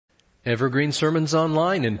Evergreen Sermons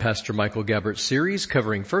Online in Pastor Michael Gabbert's series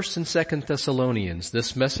covering 1st and 2nd Thessalonians.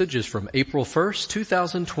 This message is from April 1st,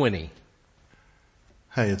 2020.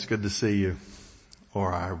 Hey, it's good to see you.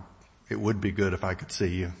 It would be good if I could see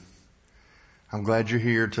you. I'm glad you're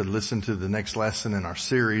here to listen to the next lesson in our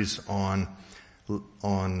series on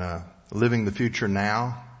living the future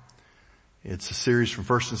now. It's a series from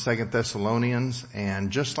 1st and 2nd Thessalonians, and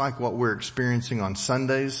just like what we're experiencing on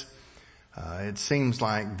Sundays, it seems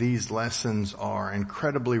like these lessons are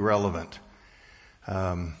incredibly relevant.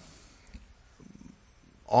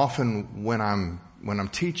 Often when I'm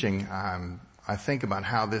teaching, I think about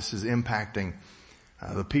how this is impacting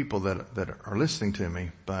the people that are listening to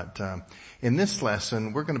me. But in this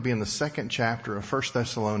lesson, we're going to be in the 2nd chapter of 1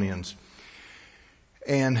 Thessalonians,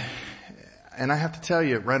 and I have to tell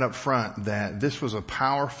you right up front that this was a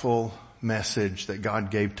powerful message that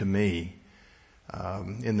God gave to me.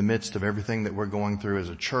 In the midst of everything that we're going through as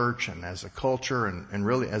a church and as a culture and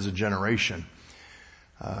really as a generation.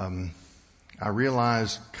 I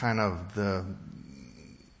realize kind of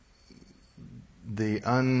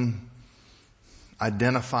the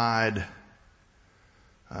unidentified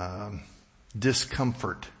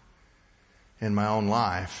discomfort in my own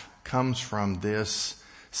life comes from this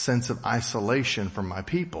sense of isolation from my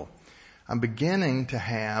people. I'm beginning to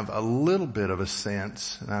have a little bit of a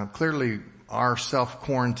sense, now clearly our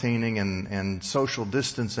self-quarantining and social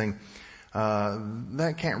distancing,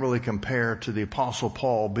 that can't really compare to the Apostle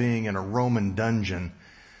Paul being in a Roman dungeon.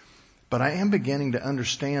 But I am beginning to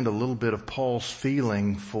understand a little bit of Paul's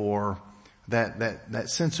feeling for that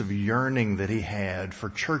sense of yearning that he had for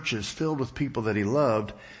churches filled with people that he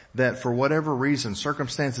loved, that for whatever reason,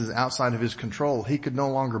 circumstances outside of his control, he could no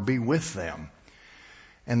longer be with them.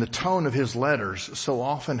 And the tone of his letters so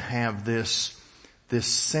often have this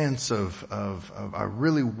sense of I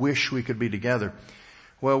really wish we could be together.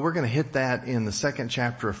 Well, we're going to hit that in the 2nd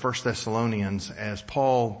chapter of 1 Thessalonians as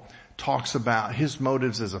Paul talks about his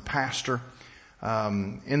motives as a pastor.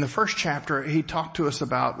 In the 1st chapter, he talked to us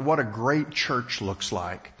about what a great church looks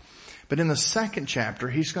like. But in the 2nd chapter,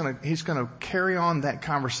 he's going to carry on that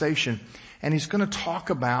conversation, and he's going to talk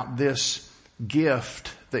about this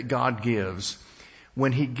gift that God gives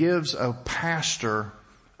when he gives a pastor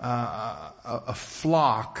a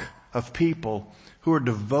flock of people who are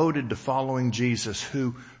devoted to following Jesus,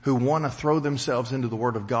 who want to throw themselves into the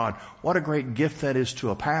Word of God. What a great gift that is to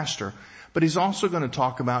a pastor. But he's also going to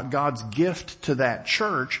talk about God's gift to that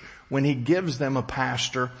church when he gives them a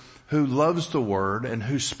pastor who loves the Word and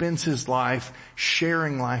who spends his life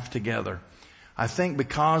sharing life together. I think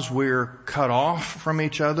because we're cut off from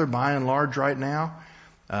each other by and large right now,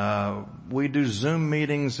 we do Zoom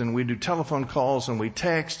meetings and we do telephone calls and we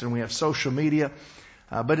text and we have social media,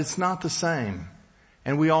 but it's not the same.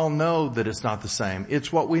 And we all know that it's not the same. It's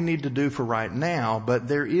what we need to do for right now, but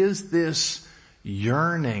there is this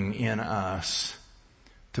yearning in us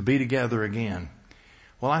to be together again.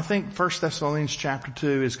 Well, I think 1 Thessalonians chapter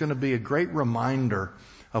 2 is going to be a great reminder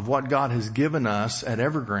of what God has given us at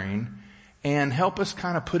Evergreen and help us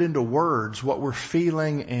kind of put into words what we're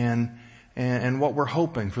feeling and what we're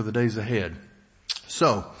hoping for the days ahead.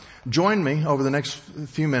 So, join me over the next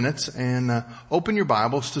few minutes and open your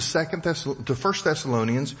Bibles to 1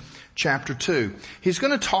 Thessalonians chapter 2. He's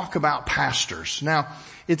going to talk about pastors. Now,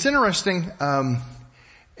 it's interesting,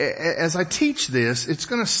 as I teach this, it's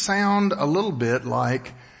going to sound a little bit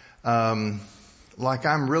like I'm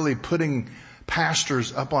really putting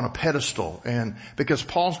pastors up on a pedestal, and because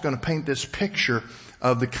Paul's going to paint this picture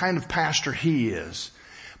of the kind of pastor he is.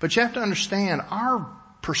 But you have to understand, our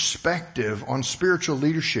perspective on spiritual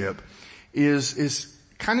leadership is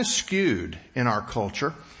kind of skewed in our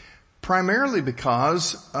culture, primarily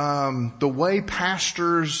because the way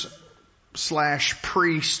pastors /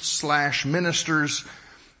 priests / ministers,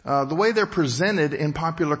 the way they're presented in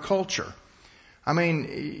popular culture. I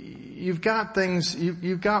mean, you've got things,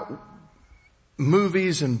 you've got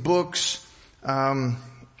movies and books and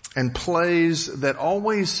plays that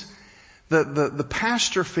always the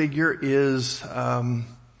pastor figure is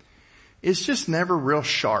just never real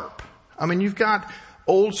sharp. I mean, you've got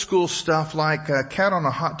old school stuff like Cat on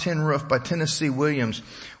a Hot Tin Roof by Tennessee Williams,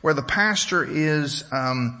 where the pastor is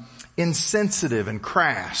insensitive and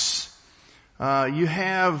crass. You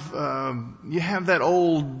have that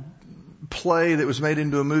old play that was made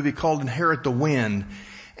into a movie called Inherit the Wind,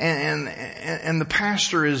 and the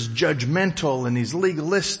pastor is judgmental and he's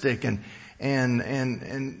legalistic and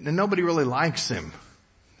nobody really likes him.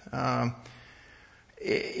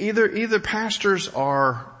 Either pastors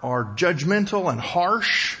are judgmental and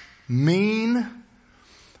harsh, mean,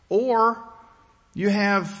 or you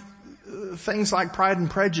have things like Pride and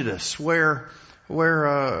Prejudice, where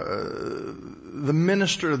the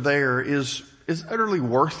minister there is utterly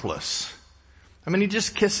worthless. I mean, he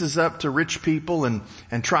just kisses up to rich people and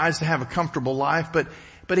tries to have a comfortable life, but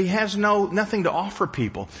he has nothing to offer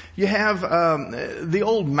people. You have the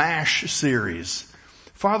old MASH series.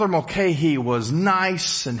 Father Mulcahy was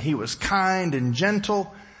nice and he was kind and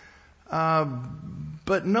gentle,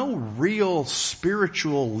 but no real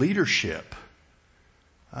spiritual leadership.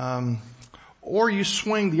 Or you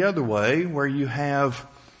swing the other way where you have,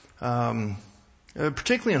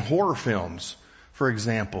 particularly in horror films, for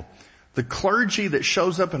example, the clergy that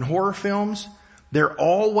shows up in horror films, they're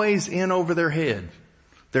always in over their head.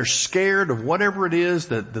 They're scared of whatever it is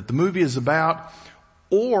that the movie is about,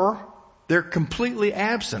 or they're completely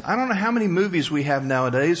absent. I don't know how many movies we have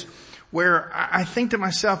nowadays where I think to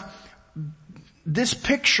myself, this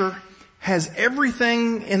picture has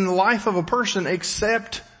everything in the life of a person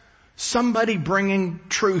except somebody bringing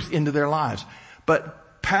truth into their lives.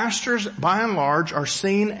 But pastors, by and large, are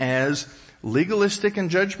seen as legalistic and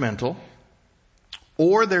judgmental,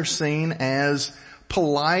 or they're seen as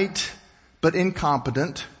polite but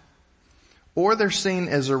incompetent, or they're seen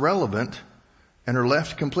as irrelevant and are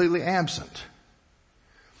left completely absent.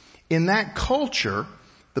 In that culture,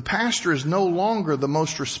 the pastor is no longer the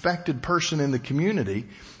most respected person in the community.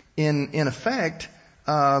 In effect,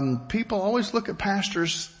 people always look at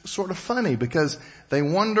pastors sort of funny because they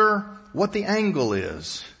wonder what the angle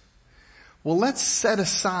is. Well, let's set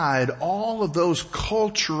aside all of those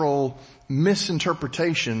cultural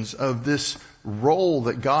misinterpretations of this role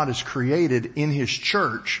that God has created in His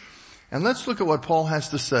church. And let's look at what Paul has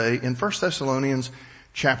to say in 1 Thessalonians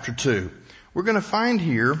chapter 2. We're going to find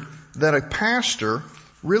here that a pastor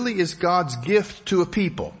really is God's gift to a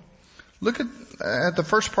people. Look at the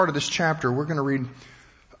first part of this chapter. We're going to read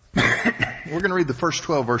the first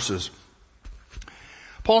 12 verses.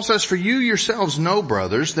 Paul says, "For you yourselves know,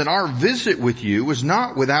 brothers, that our visit with you was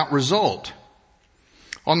not without result.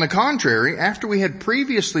 On the contrary, after we had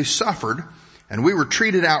previously suffered, and we were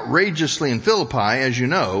treated outrageously in Philippi, as you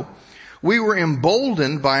know, we were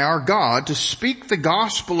emboldened by our God to speak the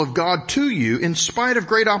gospel of God to you in spite of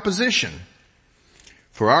great opposition.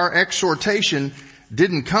 For our exhortation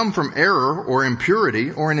didn't come from error or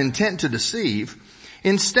impurity or an intent to deceive.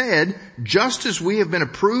 Instead, just as we have been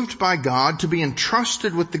approved by God to be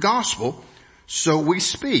entrusted with the gospel, so we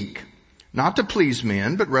speak, not to please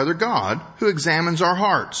men, but rather God, who examines our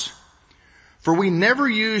hearts. For we never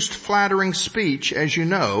used flattering speech, as you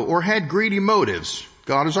know, or had greedy motives.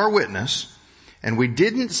 God is our witness. And we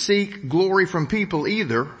didn't seek glory from people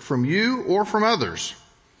either, from you or from others.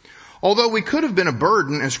 Although we could have been a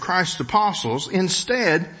burden as Christ's apostles,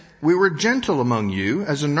 instead we were gentle among you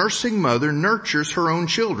as a nursing mother nurtures her own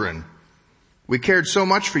children. We cared so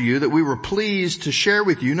much for you that we were pleased to share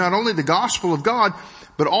with you not only the gospel of God,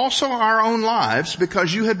 but also our own lives,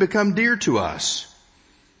 because you had become dear to us.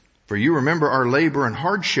 For you remember our labor and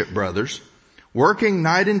hardship, brothers, working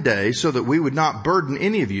night and day so that we would not burden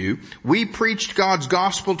any of you. We preached God's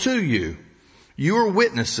gospel to you. You are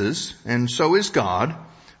witnesses, and so is God,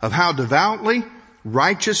 of how devoutly,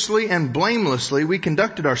 righteously, and blamelessly we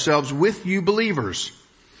conducted ourselves with you believers.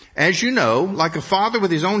 As you know, like a father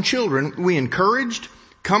with his own children, we encouraged,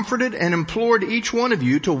 comforted, and implored each one of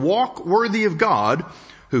you to walk worthy of God,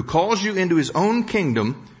 who calls you into His own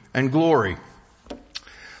kingdom and glory."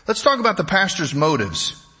 Let's talk about the pastor's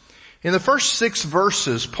motives. In the first 6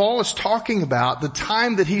 verses, Paul is talking about the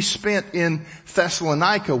time that he spent in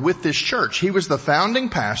Thessalonica with this church. He was the founding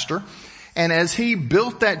pastor, and as he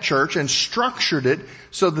built that church and structured it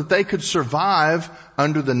so that they could survive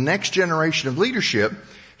under the next generation of leadership,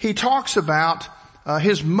 he talks about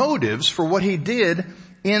his motives for what he did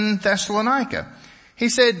in Thessalonica. He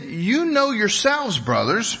said, "You know yourselves,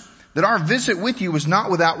 brothers, that our visit with you was not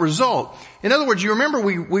without result." In other words, you remember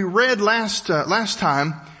we read last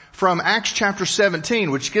time from Acts chapter 17,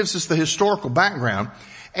 which gives us the historical background.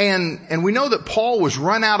 And we know that Paul was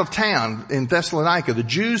run out of town in Thessalonica. The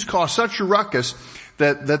Jews caused such a ruckus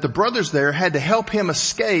that the brothers there had to help him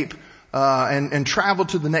escape and travel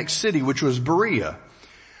to the next city, which was Berea.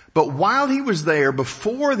 But while he was there,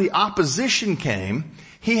 before the opposition came,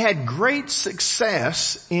 he had great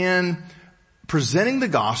success in presenting the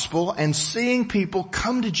gospel and seeing people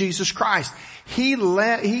come to Jesus Christ.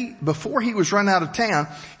 Before he was run out of town,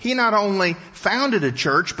 he not only founded a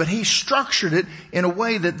church, but he structured it in a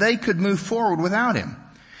way that they could move forward without him.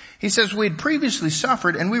 He says, "We had previously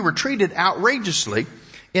suffered and we were treated outrageously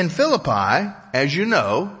in Philippi, as you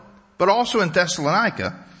know, but also in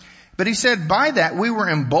Thessalonica. But he said, by that we were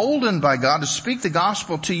emboldened by God to speak the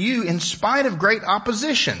gospel to you in spite of great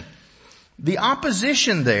opposition. The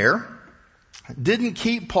opposition there didn't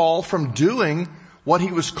keep Paul from doing what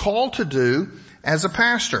he was called to do as a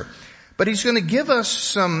pastor. But he's going to give us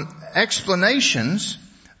some explanations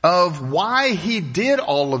of why he did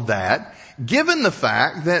all of that, given the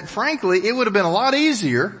fact that, frankly, it would have been a lot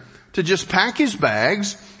easier to just pack his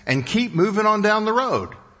bags and keep moving on down the road.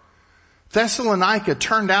 Thessalonica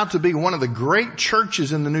turned out to be one of the great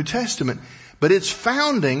churches in the New Testament, but its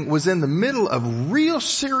founding was in the middle of real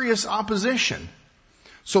serious opposition.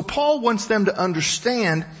 So Paul wants them to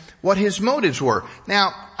understand what his motives were.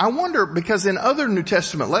 Now, I wonder, because in other New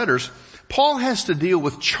Testament letters, Paul has to deal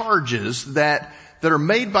with charges that are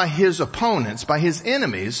made by his opponents, by his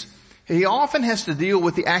enemies. He often has to deal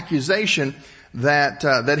with the accusation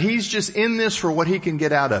that he's just in this for what he can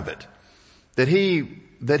get out of it. That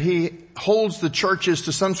he holds the churches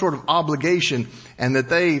to some sort of obligation and that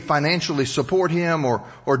they financially support him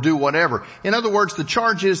or do whatever. In other words, the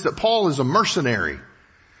charge is that Paul is a mercenary.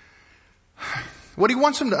 What he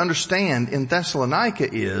wants them to understand in Thessalonica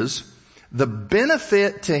is the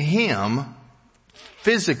benefit to him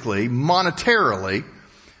physically, monetarily,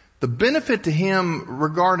 the benefit to him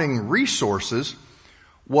regarding resources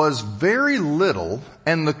was very little,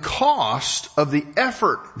 and the cost of the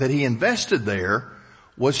effort that he invested there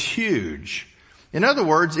was huge. In other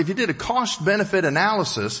words, if you did a cost-benefit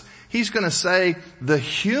analysis, he's going to say the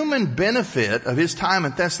human benefit of his time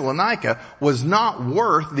in Thessalonica was not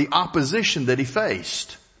worth the opposition that he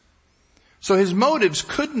faced. So his motives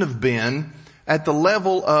couldn't have been at the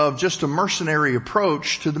level of just a mercenary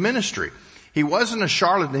approach to the ministry. He wasn't a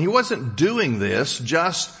charlatan. He wasn't doing this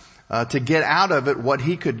just to get out of it what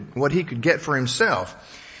he could get for himself.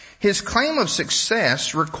 His claim of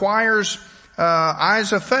success requires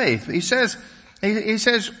eyes of faith. He says,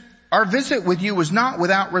 our visit with you was not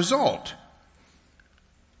without result.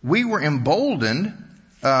 We were emboldened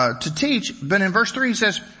to teach, but in verse 3 he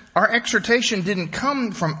says, our exhortation didn't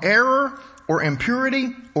come from error or impurity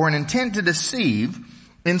or an intent to deceive.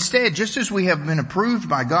 Instead, just as we have been approved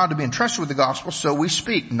by God to be entrusted with the gospel, so we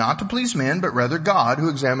speak, not to please men, but rather God who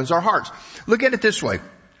examines our hearts. Look at it this way.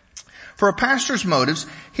 For a pastor's motives,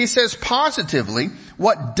 he says positively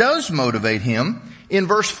what does motivate him in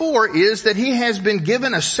verse 4 is that he has been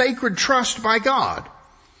given a sacred trust by God.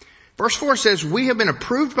 Verse 4 says, we have been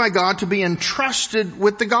approved by God to be entrusted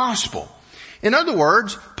with the gospel. In other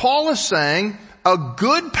words, Paul is saying a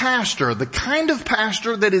good pastor, the kind of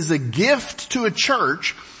pastor that is a gift to a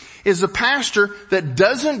church, is a pastor that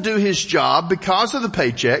doesn't do his job because of the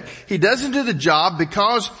paycheck. He doesn't do the job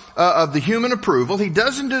because of the human approval. He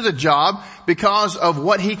doesn't do the job because of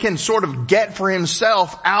what he can sort of get for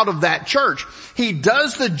himself out of that church. He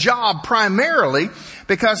does the job primarily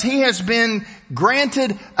because he has been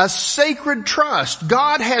granted a sacred trust.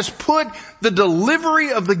 God has put the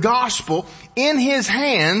delivery of the gospel in his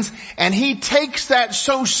hands, and he takes that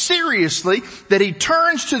so seriously that he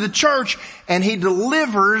turns to the church and he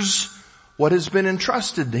delivers what has been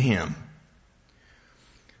entrusted to him.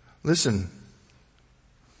 Listen,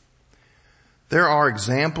 there are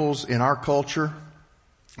examples in our culture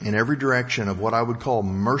in every direction of what I would call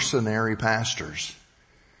mercenary pastors.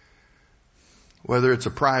 Whether it's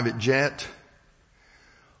a private jet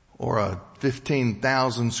or a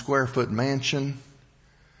 15,000 square foot mansion,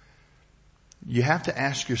 you have to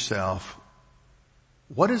ask yourself,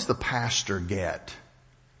 what does the pastor get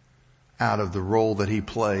out of the role that he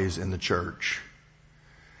plays in the church?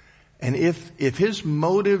 And if his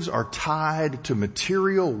motives are tied to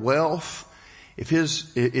material wealth, if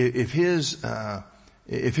his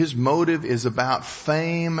motive is about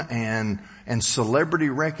fame and celebrity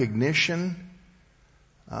recognition,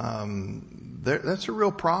 that's a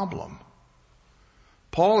real problem.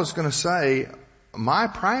 Paul is going to say, my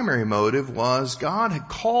primary motive was God had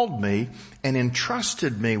called me and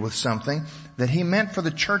entrusted me with something that he meant for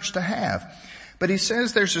the church to have. But he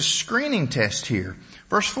says there's a screening test here.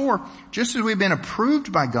 Verse 4, just as we've been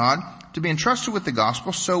approved by God to be entrusted with the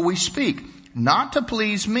gospel, so we speak, not to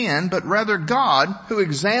please men, but rather God who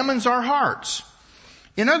examines our hearts.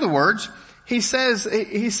 In other words, he says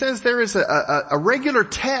there is a regular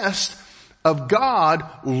test of God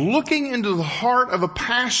looking into the heart of a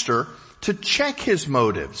pastor to check his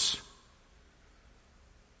motives.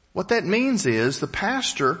 What that means is the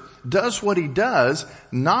pastor does what he does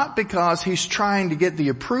not because he's trying to get the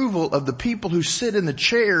approval of the people who sit in the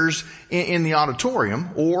chairs in the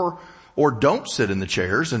auditorium or don't sit in the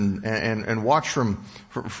chairs and watch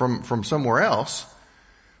from somewhere else.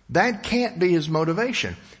 That can't be his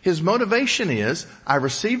motivation. His motivation is, I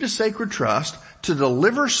received a sacred trust to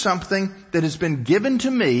deliver something that has been given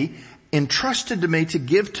to me entrusted to me to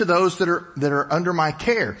give to those that are under my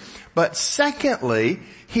care. But secondly,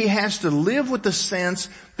 he has to live with the sense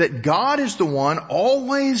that God is the one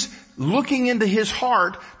always looking into his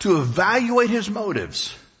heart to evaluate his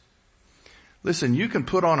motives. Listen, you can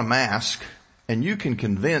put on a mask and you can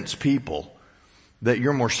convince people that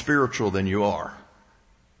you're more spiritual than you are.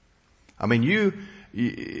 I mean, you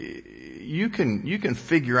can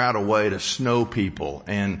figure out a way to snow people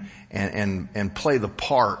and play the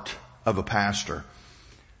part of a pastor.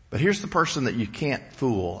 But here's the person that you can't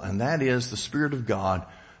fool, and that is the Spirit of God,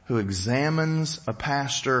 who examines a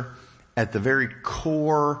pastor at the very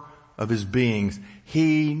core of his being.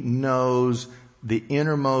 He knows the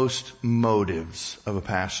innermost motives of a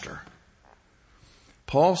pastor.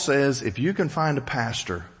 Paul says if you can find a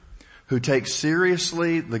pastor who takes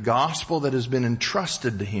seriously the gospel that has been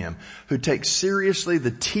entrusted to him, who takes seriously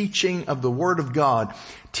the teaching of the Word of God,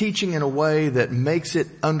 teaching in a way that makes it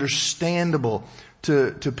understandable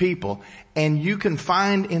to people, and you can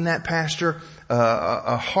find in that pastor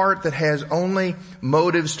a heart that has only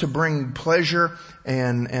motives to bring pleasure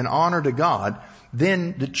and honor to God,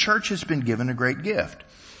 then the church has been given a great gift.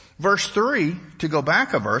 Verse 3, to go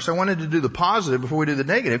back a verse, I wanted to do the positive before we do the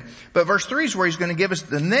negative, but verse 3 is where he's going to give us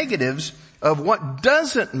the negatives of what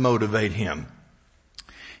doesn't motivate him.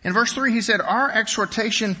 In verse 3 he said, our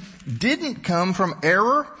exhortation didn't come from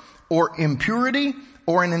error or impurity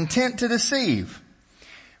or an intent to deceive.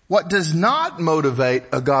 What does not motivate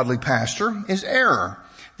a godly pastor is error.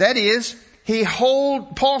 That is,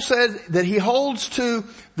 Paul said that he holds to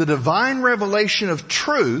the divine revelation of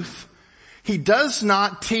truth. He does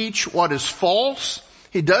not teach what is false.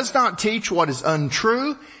 He does not teach what is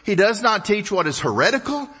untrue. He does not teach what is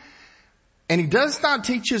heretical. And he does not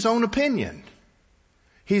teach his own opinion.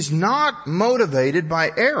 He's not motivated by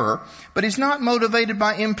error, but he's not motivated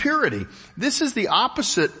by impurity. This is the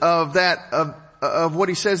opposite of what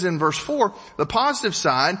he says in verse 4. The positive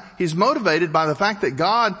side, he's motivated by the fact that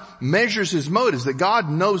God measures his motives, that God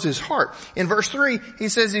knows his heart. In verse 3, he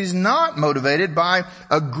says he's not motivated by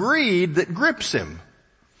a greed that grips him.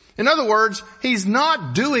 In other words, he's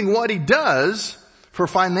not doing what he does for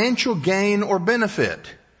financial gain or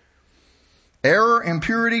benefit. Error,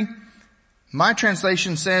 impurity, my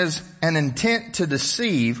translation says an intent to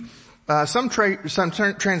deceive. Some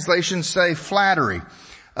translations say flattery.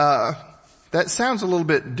 That sounds a little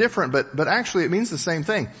bit different, but actually it means the same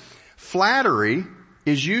thing. Flattery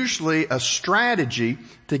is usually a strategy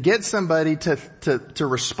to get somebody to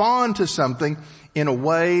respond to something in a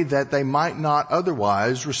way that they might not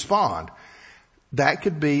otherwise respond. That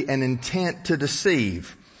could be an intent to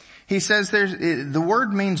deceive. He says the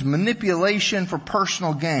word means manipulation for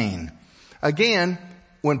personal gain. Again,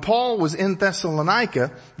 when Paul was in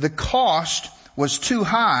Thessalonica, the cost was too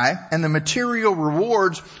high and the material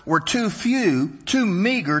rewards were too few, too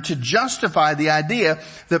meager to justify the idea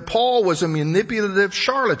that Paul was a manipulative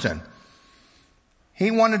charlatan. He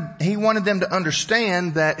wanted them to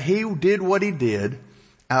understand that he did what he did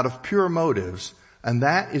out of pure motives, and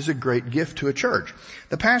that is a great gift to a church.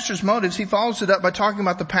 The pastor's motives, he follows it up by talking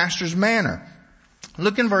about the pastor's manner.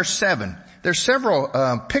 Look in verse 7. There's several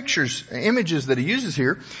images that he uses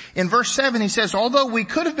here. In verse 7 he says, although we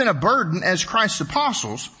could have been a burden as Christ's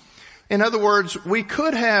apostles, in other words, we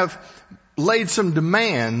could have laid some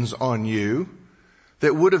demands on you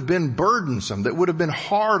that would have been burdensome, that would have been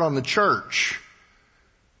hard on the church.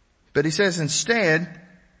 But he says instead,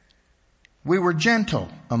 we were gentle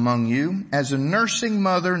among you as a nursing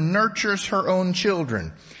mother nurtures her own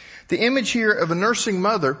children. The image here of a nursing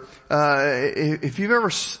mother, if you've ever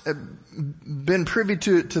been privy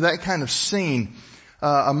to that kind of scene,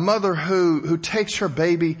 a mother who takes her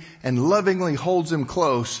baby and lovingly holds him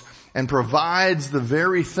close and provides the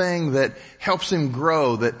very thing that helps him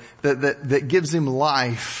grow, that gives him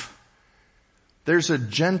life. There's a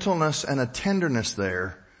gentleness and a tenderness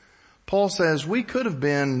there. Paul says we could have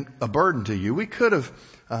been a burden to you. We could have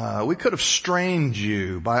strained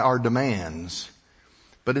you by our demands.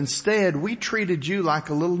 But instead, we treated you like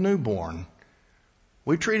a little newborn.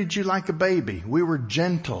 We treated you like a baby. We were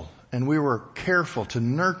gentle and we were careful to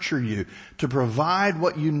nurture you, to provide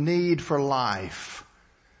what you need for life.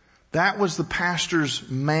 That was the pastor's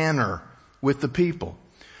manner with the people.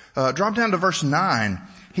 Drop down to verse 9.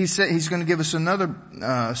 He said he's going to give us another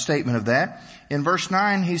statement of that. In verse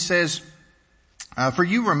 9, he says, for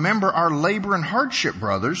you remember our labor and hardship,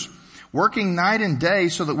 brothers, working night and day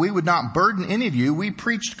so that we would not burden any of you. We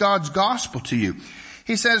preached God's gospel to you.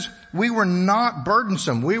 He says, we were not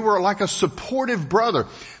burdensome. We were like a supportive brother.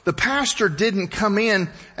 The pastor didn't come in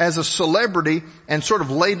as a celebrity and sort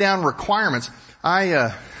of lay down requirements.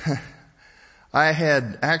 I I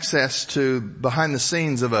had access to behind the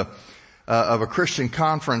scenes of a Christian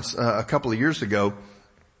conference a couple of years ago,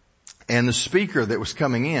 and the speaker that was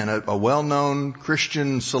coming in, a well-known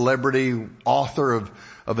Christian celebrity, author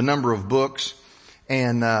of a number of books,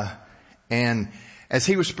 and as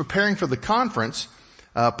he was preparing for the conference,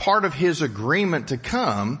 part of his agreement to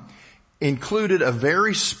come included a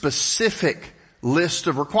very specific list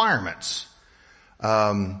of requirements.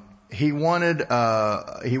 He wanted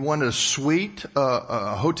a suite,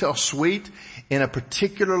 a hotel suite in a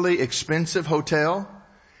particularly expensive hotel.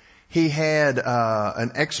 He had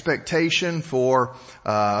an expectation for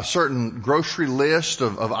a certain grocery list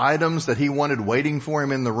of items that he wanted waiting for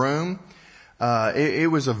him in the room. It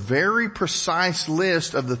was a very precise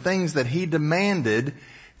list of the things that he demanded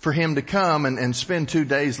for him to come and spend 2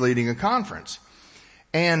 days leading a conference.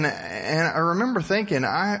 And I remember thinking,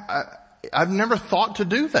 I've never thought to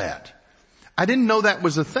do that. I didn't know that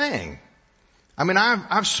was a thing. I mean,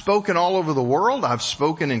 I've spoken all over the world. I've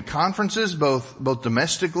spoken in conferences, both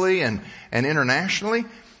domestically and internationally.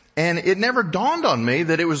 And it never dawned on me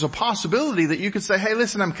that it was a possibility that you could say, hey,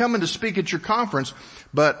 listen, I'm coming to speak at your conference,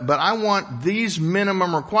 but I want these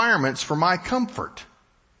minimum requirements for my comfort.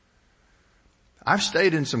 I've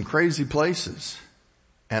stayed in some crazy places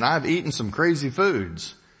and I've eaten some crazy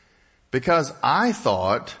foods because I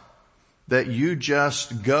thought that you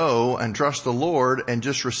just go and trust the Lord and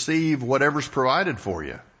just receive whatever's provided for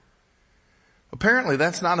you. Apparently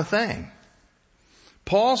that's not a thing.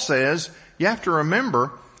 Paul says you have to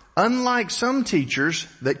remember, unlike some teachers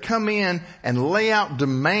that come in and lay out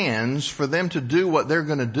demands for them to do what they're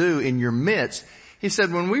going to do in your midst, he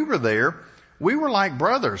said when we were there, we were like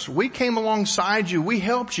brothers. We came alongside you. We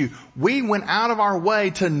helped you. We went out of our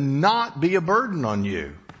way to not be a burden on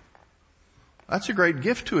you. That's a great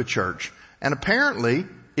gift to a church. And apparently,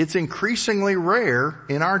 it's increasingly rare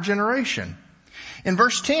in our generation. In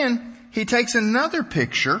verse 10, he takes another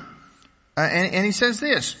picture, and he says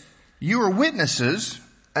this, you are witnesses,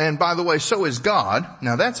 and by the way, so is God.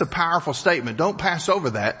 Now that's a powerful statement. Don't pass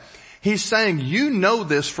over that. He's saying you know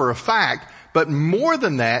this for a fact, but more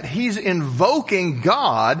than that, he's invoking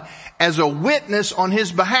God as a witness on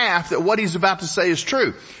his behalf that what he's about to say is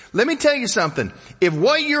true. Let me tell you something. If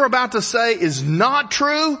what you're about to say is not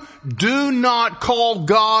true, do not call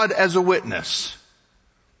God as a witness.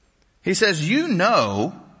 He says, you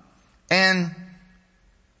know, and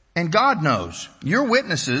God knows. You're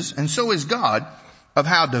witnesses, and so is God, of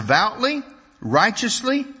how devoutly,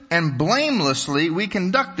 righteously, and blamelessly we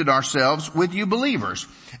conducted ourselves with you believers.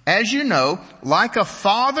 As you know, like a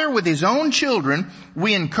father with his own children,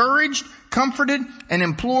 we encouraged, comforted, and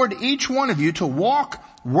implored each one of you to walk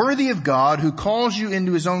worthy of God who calls you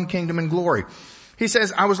into his own kingdom and glory. He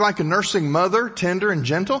says, I was like a nursing mother, tender and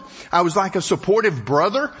gentle. I was like a supportive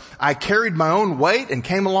brother. I carried my own weight and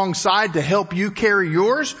came alongside to help you carry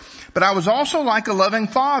yours. But I was also like a loving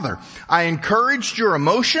father. I encouraged your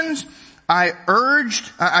emotions.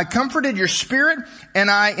 I comforted your spirit, and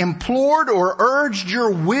I implored or urged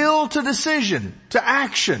your will to decision, to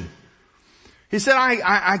action. He said,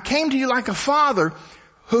 I came to you like a father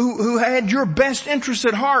who had your best interests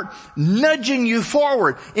at heart, nudging you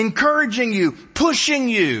forward, encouraging you, pushing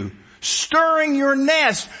you, stirring your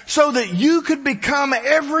nest so that you could become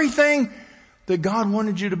everything that God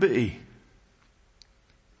wanted you to be.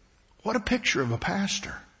 What a picture of a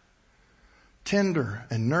pastor. Tender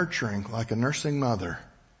and nurturing like a nursing mother.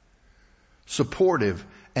 Supportive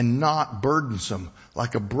and not burdensome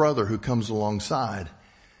like a brother who comes alongside.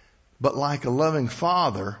 But like a loving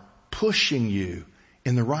father pushing you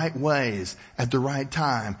in the right ways at the right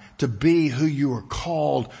time to be who you are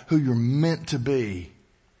called, who you're meant to be.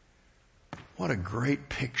 What a great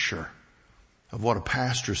picture of what a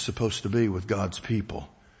pastor is supposed to be with God's people.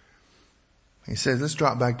 He says, let's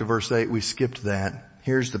drop back to verse 8. We skipped that.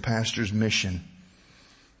 Here's the pastor's mission.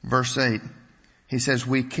 Verse 8, he says,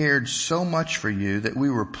 we cared so much for you that we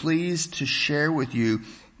were pleased to share with you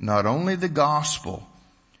not only the gospel,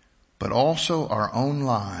 but also our own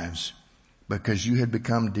lives, because you had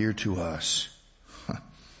become dear to us.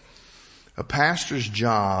 A pastor's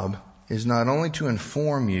job is not only to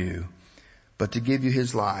inform you, but to give you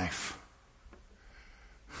his life.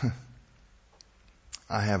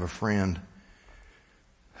 I have a friend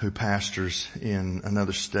who pastors in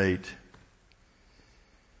another state.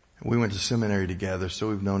 We went to seminary together, so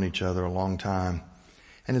we've known each other a long time.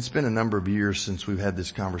 And it's been a number of years since we've had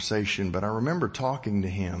this conversation, but I remember talking to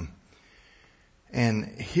him. And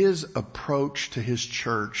his approach to his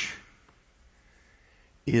church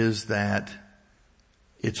is that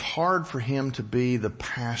it's hard for him to be the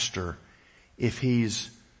pastor if he's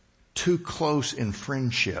too close in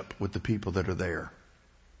friendship with the people that are there.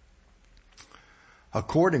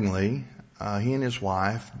 Accordingly, he and his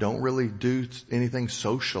wife don't really do anything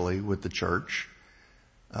socially with the church.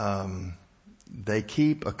 They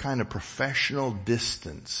keep a kind of professional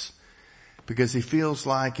distance because he feels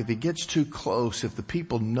like if he gets too close, if the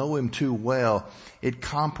people know him too well, it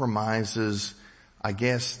compromises, I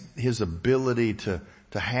guess, his ability to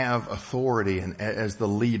have authority and as the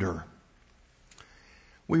leader.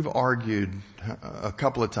 We've argued a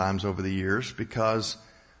couple of times over the years because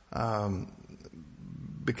I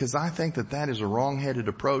think that is a wrong-headed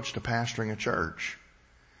approach to pastoring a church.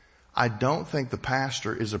 I don't think the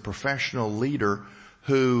pastor is a professional leader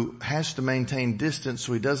who has to maintain distance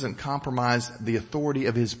so he doesn't compromise the authority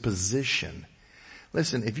of his position.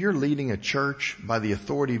 Listen, if you're leading a church by the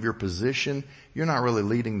authority of your position, you're not really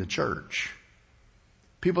leading the church.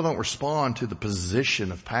 People don't respond to the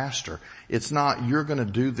position of pastor. It's not, you're going to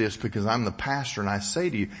do this because I'm the pastor and I say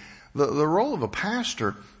to you. The role of a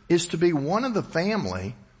pastor is to be one of the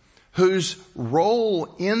family whose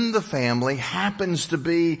role in the family happens to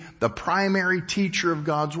be the primary teacher of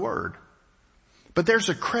God's Word. But there's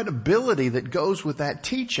a credibility that goes with that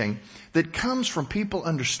teaching that comes from people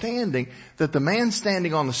understanding that the man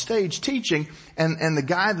standing on the stage teaching and the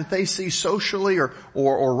guy that they see socially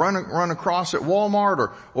or run across at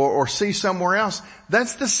Walmart or see somewhere else,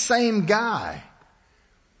 that's the same guy.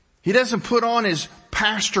 He doesn't put on his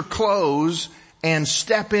pastor clothes and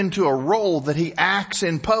step into a role that he acts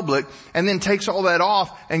in public and then takes all that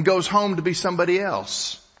off and goes home to be somebody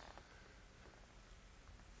else.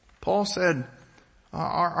 Paul said,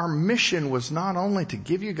 our mission was not only to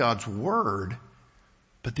give you God's Word,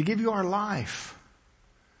 but to give you our life,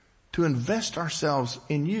 to invest ourselves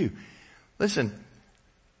in you. Listen,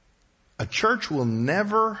 a church will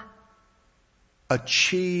never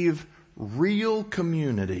achieve real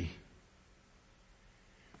community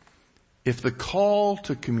if the call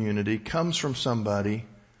to community comes from somebody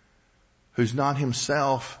who's not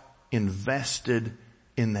himself invested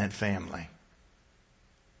in that family.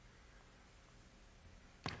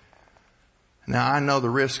 Now, I know the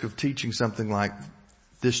risk of teaching something like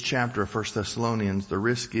this chapter of 1 Thessalonians. The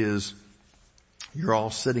risk is you're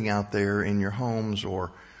all sitting out there in your homes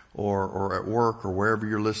or at work or wherever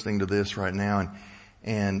you're listening to this right now.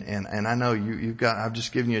 And I know I've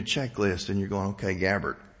just given you a checklist and you're going, okay,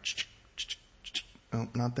 Gabbert. No,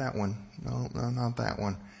 not that one. No, not that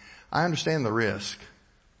one. I understand the risk.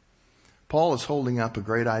 Paul is holding up a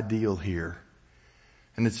great ideal here.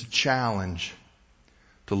 And it's a challenge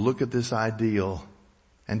to look at this ideal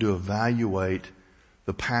and to evaluate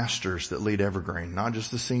the pastors that lead Evergreen. Not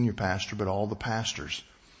just the senior pastor, but all the pastors.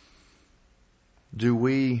 Do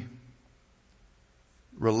we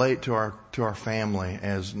relate to our family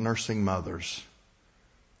as nursing mothers,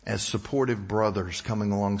 as supportive brothers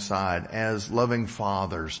coming alongside, as loving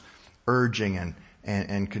fathers, urging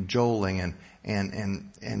and cajoling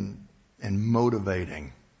and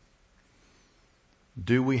motivating?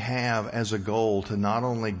 Do we have as a goal to not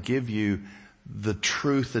only give you the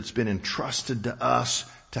truth that's been entrusted to us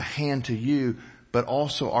to hand to you, but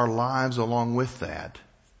also our lives along with that?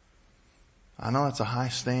 I know that's a high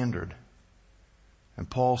standard. And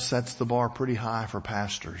Paul sets the bar pretty high for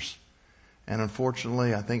pastors. And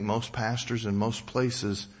unfortunately, I think most pastors in most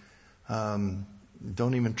places don't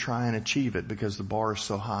even try and achieve it because the bar is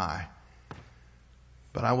so high.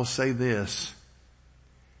 But I will say this.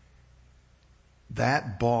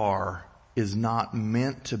 That bar is not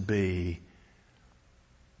meant to be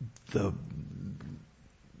the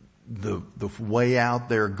way out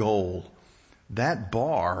there goal. That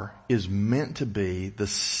bar is meant to be the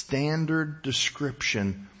standard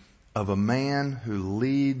description of a man who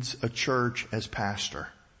leads a church as pastor.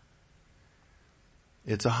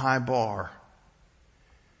 It's a high bar.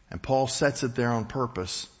 And Paul sets it there on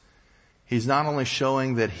purpose. He's not only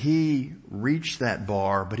showing that he reached that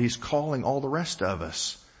bar, but he's calling all the rest of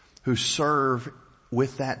us who serve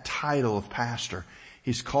with that title of pastor.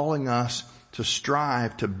 He's calling us to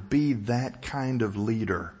strive to be that kind of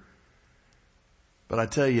leader. But I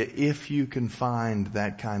tell you, if you can find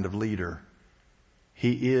that kind of leader,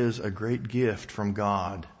 he is a great gift from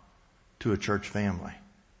God to a church family.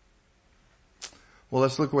 Well,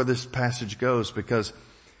 let's look where this passage goes, because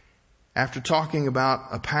after talking about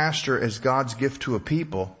a pastor as God's gift to a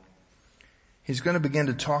people, he's going to begin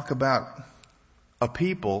to talk about a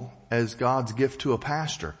people as God's gift to a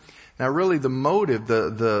pastor. Now really the motive,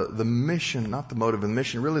 the mission, not the motive of the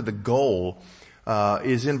mission, really the goal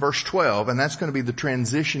is in verse 12, and that's going to be the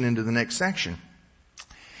transition into the next section.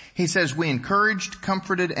 He says, "We encouraged,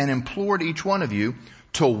 comforted, and implored each one of you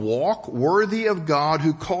to walk worthy of God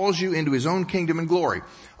who calls you into his own kingdom and glory.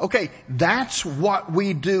 Okay, that's what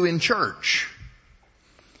we do in church.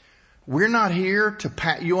 We're not here to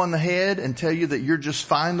pat you on the head and tell you that you're just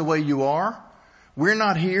fine the way you are. We're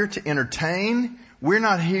not here to entertain. We're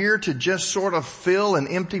not here to just sort of fill an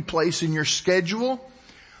empty place in your schedule.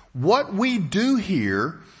 What we do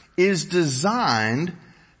here is designed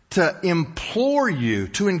to implore you,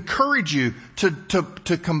 to encourage you,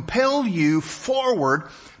 to compel you forward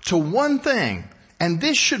to one thing. And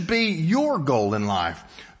this should be your goal in life,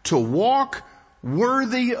 to walk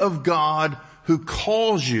worthy of God who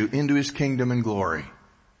calls you into his kingdom and glory.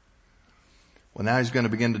 Well, now he's going to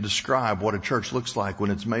begin to describe what a church looks like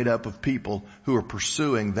when it's made up of people who are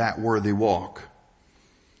pursuing that worthy walk.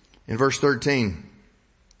 In verse 13,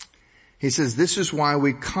 he says, "This is why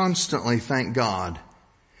we constantly thank God,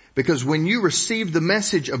 because when you received the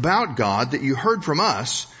message about God that you heard from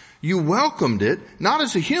us, you welcomed it, not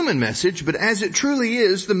as a human message, but as it truly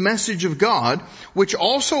is the message of God, which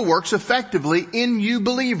also works effectively in you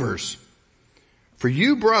believers. For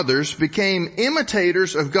you, brothers, became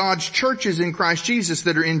imitators of God's churches in Christ Jesus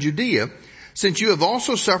that are in Judea, since you have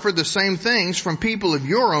also suffered the same things from people of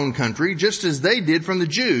your own country, just as they did from the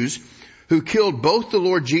Jews, who killed both the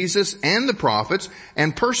Lord Jesus and the prophets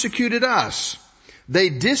and persecuted us. They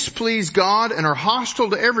displease God and are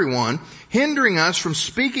hostile to everyone, hindering us from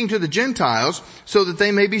speaking to the Gentiles so that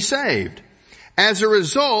they may be saved. As a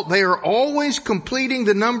result, they are always completing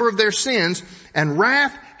the number of their sins, and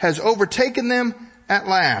wrath has overtaken them at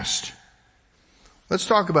last." Let's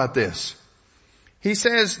talk about this. He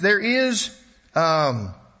says there is,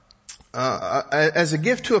 as a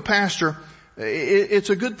gift to a pastor, it's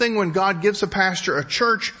a good thing when God gives a pastor a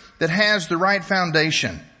church that has the right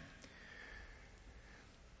foundation.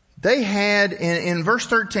 They had, in verse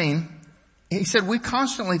 13, he said, "We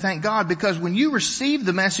constantly thank God because when you received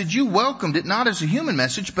the message, you welcomed it not as a human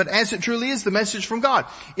message, but as it truly is the message from God."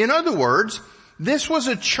 In other words, this was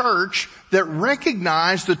a church that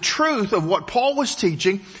recognized the truth of what Paul was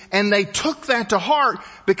teaching, and they took that to heart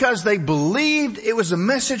because they believed it was a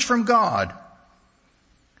message from God.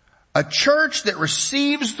 A church that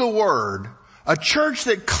receives the word, a church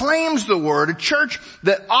that claims the word, a church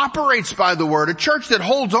that operates by the word, a church that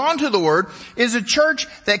holds on to the word is a church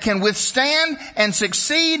that can withstand and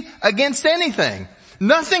succeed against anything.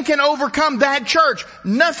 Nothing can overcome that church.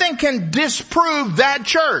 Nothing can disprove that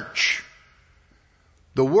church.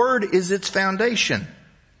 The word is its foundation.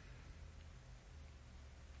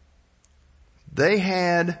 They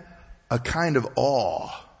had a kind of awe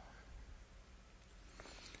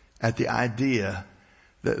at the idea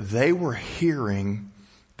that they were hearing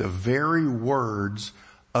the very words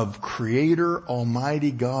of Creator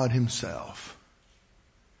Almighty God himself.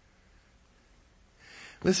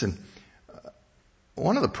 Listen,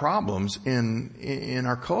 one of the problems in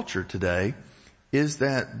our culture today is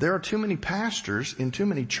that there are too many pastors in too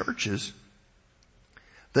many churches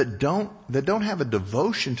that don't have a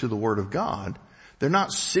devotion to the Word of God. They're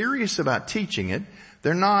not serious about teaching it.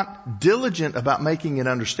 They're not diligent about making it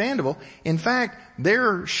understandable. In fact,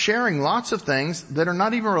 they're sharing lots of things that are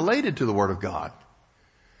not even related to the Word of God.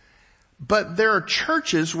 But there are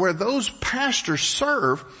churches where those pastors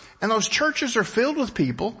serve, and those churches are filled with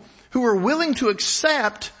people who are willing to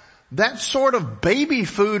accept that sort of baby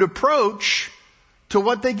food approach to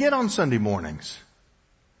what they get on Sunday mornings.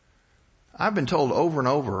 I've been told over and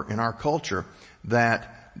over in our culture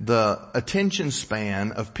that the attention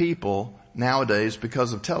span of people nowadays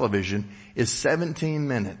because of television is 17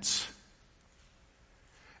 minutes.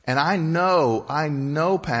 And I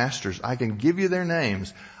know pastors, I can give you their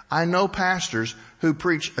names. I know pastors who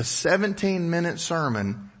preach a 17-minute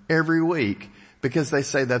sermon every week because they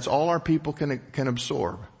say that's all our people can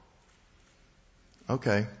absorb.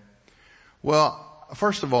 Okay. Well,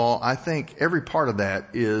 first of all, I think every part of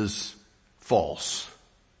that is false.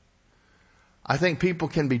 I think people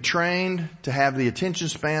can be trained to have the attention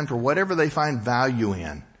span for whatever they find value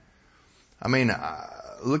in. I mean,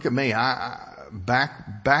 look at me.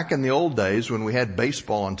 Back in the old days when we had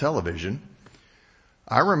baseball on television,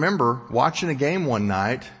 I remember watching a game one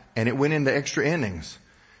night and it went into extra innings.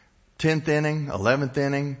 10th inning, 11th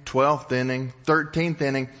inning, 12th inning, 13th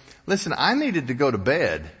inning. Listen, I needed to go to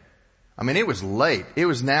bed. I mean, it was late. It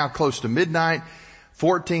was now close to midnight,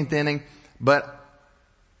 14th inning, but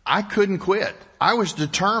I couldn't quit. I was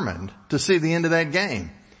determined to see the end of that game.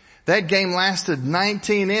 That game lasted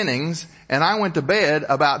 19 innings and I went to bed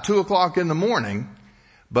about 2 o'clock in the morning,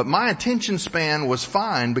 but my attention span was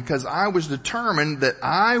fine because I was determined that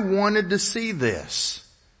I wanted to see this.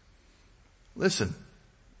 Listen,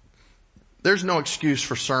 there's no excuse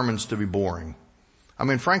for sermons to be boring. I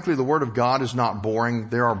mean, frankly, the Word of God is not boring.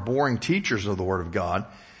 There are boring teachers of the Word of God.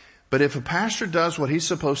 But if a pastor does what he's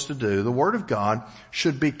supposed to do, the Word of God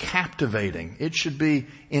should be captivating. It should be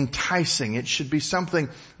enticing. It should be something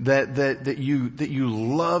that you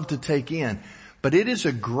love to take in. But it is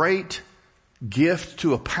a great gift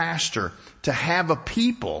to a pastor to have a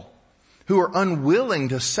people who are unwilling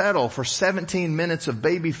to settle for 17 minutes of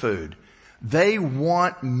baby food. They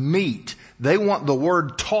want meat. They want the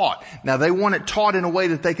Word taught. Now they want it taught in a way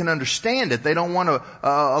that they can understand it. They don't want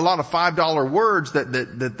a lot of $5 words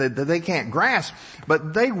that they can't grasp,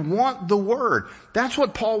 but they want the Word. That's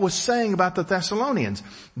what Paul was saying about the Thessalonians.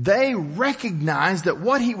 They recognized that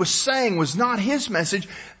what he was saying was not his message.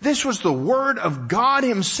 This was the Word of God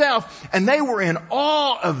Himself, and they were in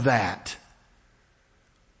awe of that.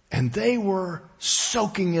 And they were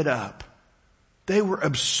soaking it up. They were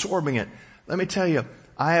absorbing it. Let me tell you,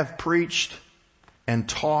 I have preached and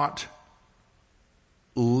taught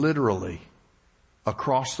literally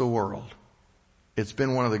across the world. It's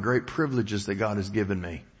been one of the great privileges that God has given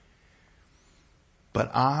me.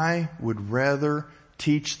 But I would rather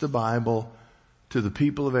teach the Bible to the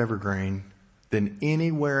people of Evergreen than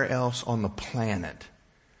anywhere else on the planet.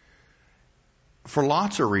 For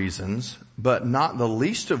lots of reasons, but not the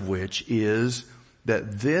least of which is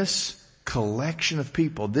that this collection of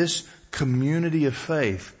people, this community of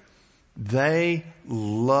faith, they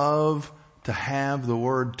love to have the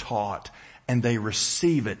Word taught, and they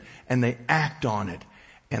receive it and they act on it.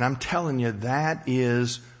 And I'm telling you, that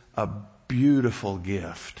is a beautiful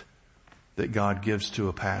gift that God gives to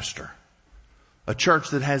a pastor. A church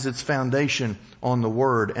that has its foundation on the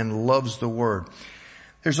Word and loves the Word.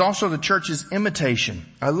 There's also the church's imitation.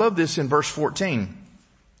 I love this in verse 14.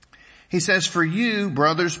 He says, "For you,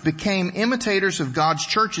 brothers, became imitators of God's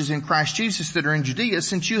churches in Christ Jesus that are in Judea,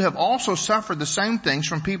 since you have also suffered the same things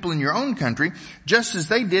from people in your own country, just as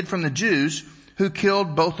they did from the Jews who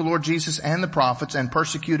killed both the Lord Jesus and the prophets and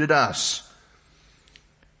persecuted us."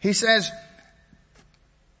 He says,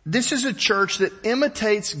 this is a church that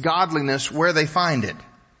imitates godliness where they find it.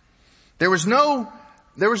 There was no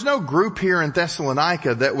group here in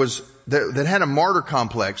Thessalonica that had a martyr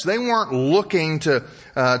complex. They weren't looking to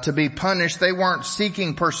be punished. They weren't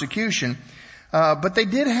seeking persecution. But they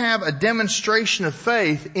did have a demonstration of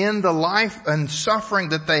faith in the life and suffering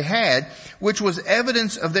that they had, which was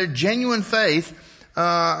evidence of their genuine faith,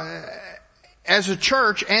 as a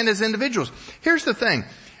church and as individuals. Here's the thing.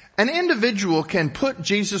 An individual can put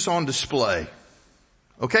Jesus on display.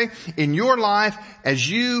 Okay? In your life, as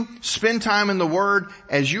you spend time in the Word,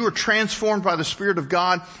 as you are transformed by the Spirit of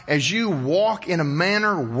God, as you walk in a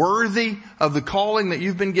manner worthy of the calling that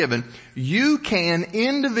you've been given, you can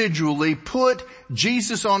individually put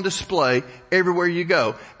Jesus on display everywhere you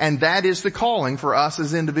go. And that is the calling for us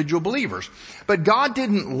as individual believers. But God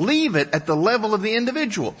didn't leave it at the level of the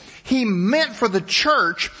individual. He meant for the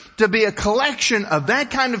church to be a collection of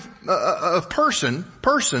that kind of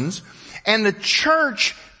persons, and the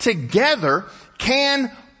church together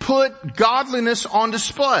can put godliness on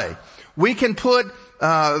display. We can put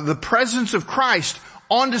the presence of Christ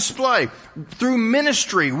on display. Through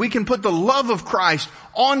ministry, we can put the love of Christ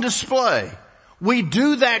on display. We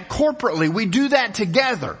do that corporately. We do that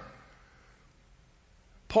together.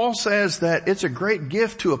 Paul says that it's a great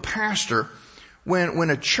gift to a pastor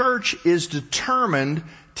when a church is determined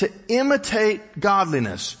to imitate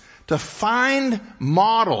godliness, to find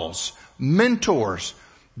models, mentors.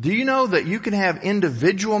 Do you know that you can have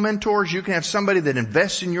individual mentors? You can have somebody that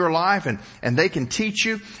invests in your life and they can teach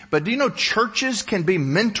you. But do you know churches can be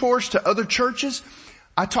mentors to other churches?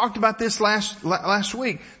 I talked about this last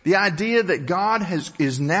week. The idea that God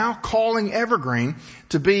is now calling Evergreen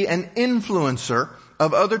to be an influencer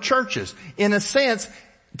of other churches. In a sense,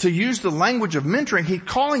 to use the language of mentoring, He's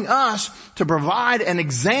calling us to provide an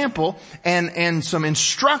example and some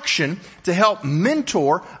instruction to help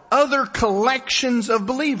mentor other collections of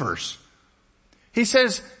believers. He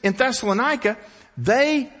says in Thessalonica,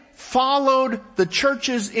 they followed the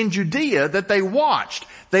churches in Judea that they watched.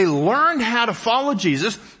 They learned how to follow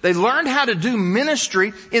Jesus. They learned how to do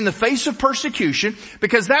ministry in the face of persecution,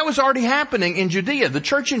 because that was already happening in Judea. The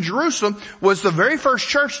church in Jerusalem was the very first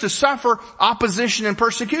church to suffer opposition and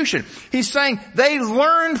persecution. He's saying they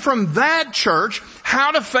learned from that church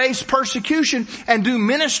how to face persecution and do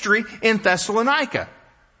ministry in Thessalonica.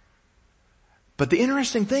 But the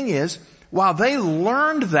interesting thing is, while they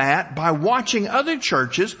learned that by watching other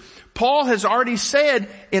churches, Paul has already said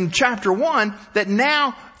in chapter 1 that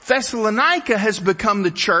now Thessalonica has become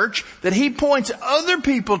the church that he points other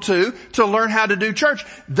people to learn how to do church.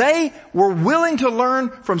 They were willing to learn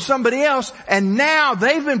from somebody else, and now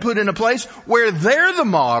they've been put in a place where they're the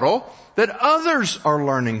model that others are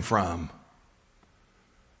learning from.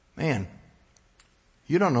 Man,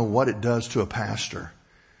 you don't know what it does to a pastor.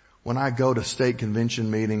 When I go to state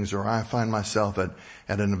convention meetings, or I find myself at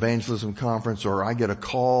an evangelism conference, or I get a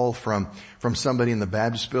call from somebody in the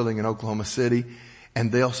Baptist building in Oklahoma City,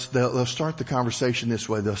 and they'll start the conversation this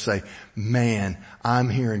way. They'll say, man, I'm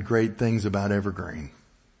hearing great things about Evergreen.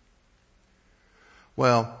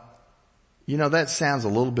 Well, that sounds a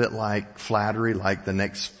little bit like flattery, like the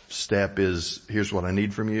next step is, here's what I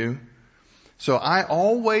need from you. So I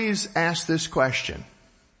always ask this question.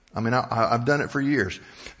 I mean, I've done it for years.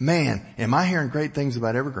 Man, am I hearing great things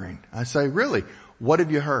about Evergreen? I say, really? What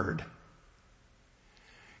have you heard?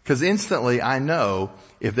 Because instantly I know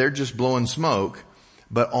if they're just blowing smoke,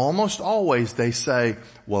 but almost always they say,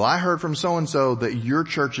 well, I heard from so-and-so that your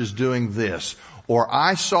church is doing this, or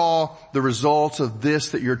I saw the results of this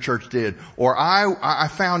that your church did, or I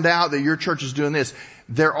found out that your church is doing this.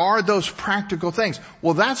 There are those practical things.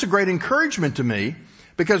 Well, that's a great encouragement to me,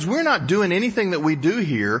 because we're not doing anything that we do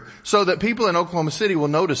here so that people in Oklahoma City will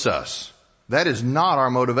notice us. That is not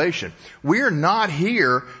our motivation. We're not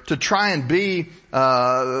here to try and be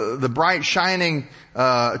the bright, shining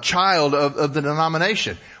child of the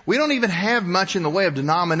denomination. We don't even have much in the way of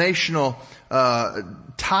denominational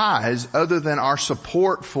ties other than our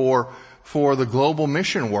support for the global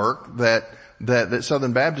mission work that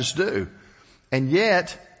Southern Baptists do. And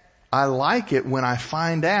yet, I like it when I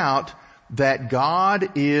find out that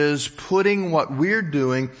God is putting what we're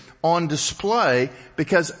doing on display,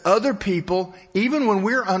 because other people, even when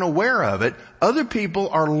we're unaware of it, other people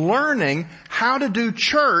are learning how to do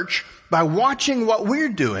church by watching what we're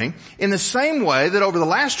doing, in the same way that over the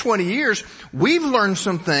last 20 years, we've learned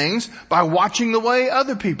some things by watching the way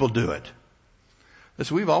other people do it.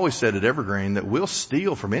 Listen, we've always said at Evergreen that we'll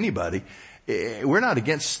steal from anybody. We're not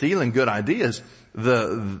against stealing good ideas.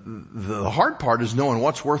 The hard part is knowing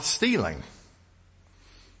what's worth stealing.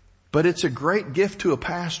 But it's a great gift to a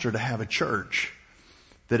pastor to have a church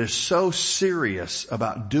that is so serious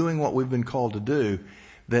about doing what we've been called to do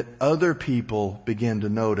that other people begin to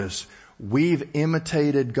notice we've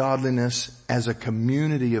imitated godliness as a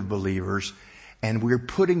community of believers, and we're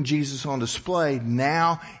putting Jesus on display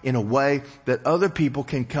now in a way that other people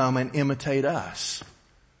can come and imitate us.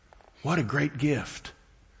 What a great gift.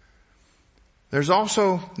 There's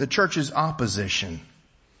also the church's opposition.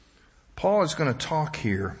 Paul is going to talk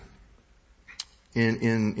here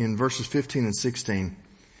in verses 15 and 16.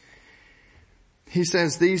 He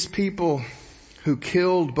says, these people who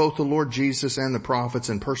killed both the Lord Jesus and the prophets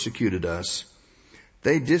and persecuted us,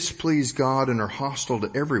 they displease God and are hostile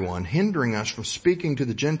to everyone, hindering us from speaking to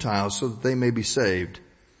the Gentiles so that they may be saved.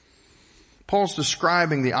 Paul's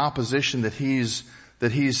describing the opposition that he's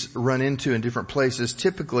run into in different places.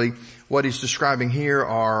 Typically, what he's describing here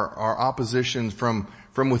are oppositions from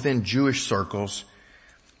within Jewish circles.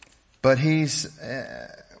 But here's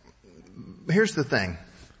the thing.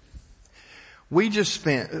 We just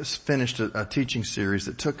finished a teaching series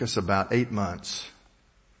that took us about 8 months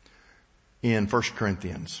in 1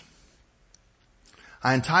 Corinthians.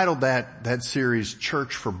 I entitled that series,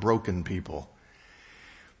 Church for Broken People.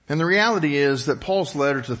 And the reality is that Paul's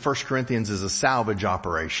letter to the 1 Corinthians is a salvage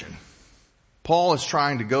operation. Paul is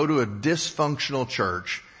trying to go to a dysfunctional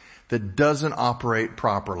church that doesn't operate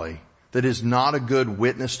properly, that is not a good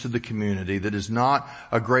witness to the community, that is not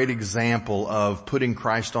a great example of putting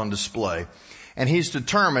Christ on display. And he's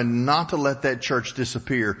determined not to let that church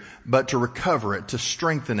disappear, but to recover it, to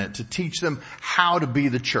strengthen it, to teach them how to be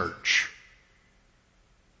the church.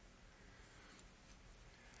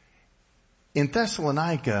 In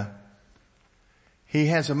Thessalonica, he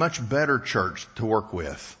has a much better church to work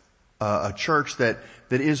with, a church that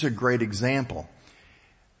is a great example.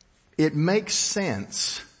 It makes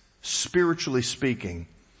sense, spiritually speaking,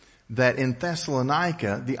 that in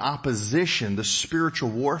Thessalonica, the opposition, the spiritual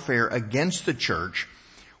warfare against the church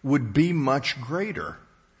would be much greater.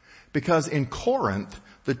 Because in Corinth,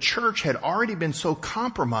 the church had already been so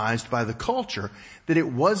compromised by the culture that it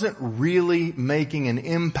wasn't really making an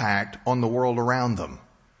impact on the world around them.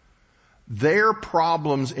 Their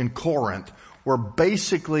problems in Corinth were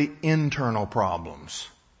basically internal problems.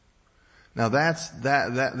 Now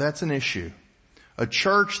that's an issue. A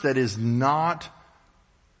church that is not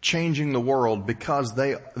changing the world because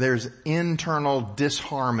there's internal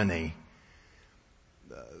disharmony,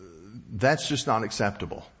 that's just not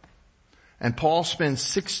acceptable. And Paul spends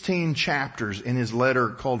 16 chapters in his letter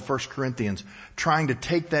called 1 Corinthians trying to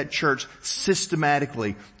take that church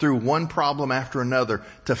systematically through one problem after another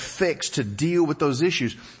to fix, to deal with those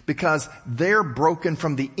issues, because they're broken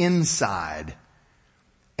from the inside.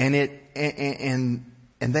 And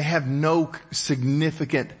they have no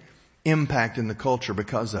significant impact in the culture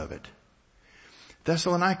because of it.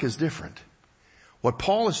 Thessalonica is different. What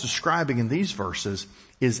Paul is describing in these verses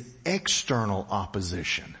is external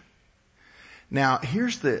opposition. Now,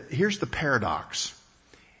 here's the paradox.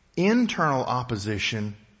 Internal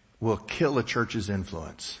opposition will kill a church's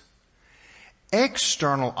influence.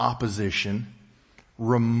 External opposition,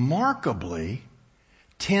 remarkably,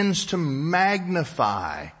 tends to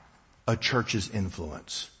magnify a church's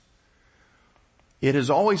influence. It has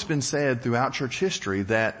always been said throughout church history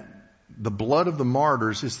that the blood of the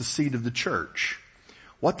martyrs is the seed of the church.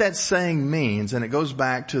 What that saying means, and it goes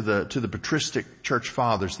back to the patristic church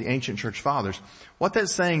fathers, the ancient church fathers, what that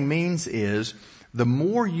saying means is the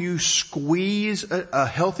more you squeeze a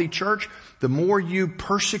healthy church, the more you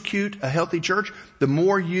persecute a healthy church, the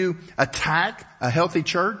more you attack a healthy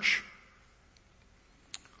church,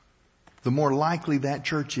 the more likely that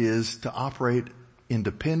church is to operate in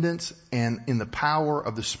dependence and in the power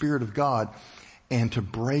of the Spirit of God and to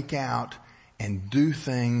break out and do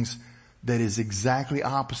things that is exactly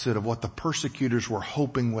opposite of what the persecutors were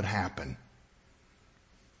hoping would happen.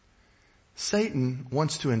 Satan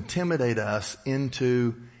wants to intimidate us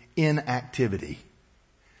into inactivity.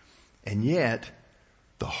 And yet,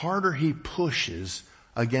 the harder he pushes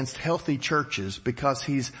against healthy churches because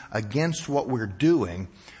he's against what we're doing,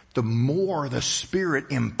 the more the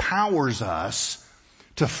Spirit empowers us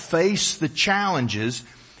to face the challenges,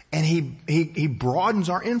 and he broadens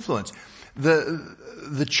our influence.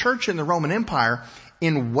 The church in the Roman Empire,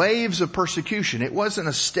 in waves of persecution, it wasn't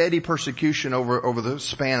a steady persecution over the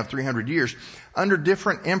span of 300 years. Under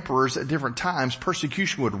different emperors at different times,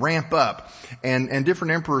 persecution would ramp up, and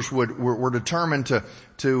different emperors were determined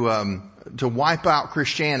to wipe out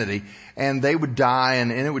Christianity, and they would die,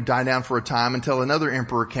 and it would die down for a time until another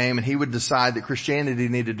emperor came and he would decide that Christianity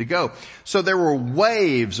needed to go. So there were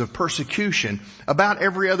waves of persecution about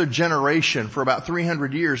every other generation for about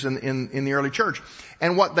 300 years in the early church.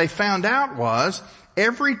 And what they found out was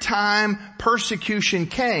every time persecution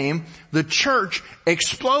came, the church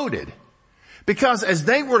exploded. Because as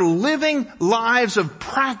they were living lives of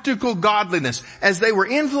practical godliness, as they were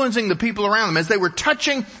influencing the people around them, as they were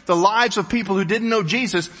touching the lives of people who didn't know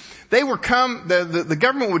Jesus, the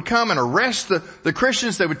government would come and arrest the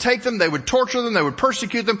Christians. They would take them, they would torture them, they would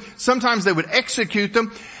persecute them. Sometimes they would execute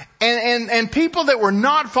them. And people that were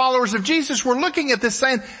not followers of Jesus were looking at this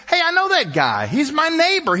saying, hey, I know that guy. He's my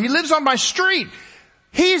neighbor. He lives on my street.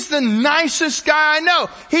 He's the nicest guy I know.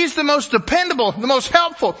 He's the most dependable, the most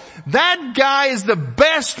helpful. That guy is the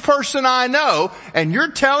best person I know. And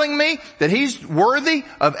you're telling me that he's worthy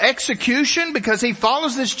of execution because he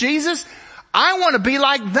follows this Jesus? I want to be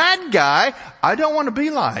like that guy. I don't want to be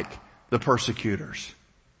like the persecutors.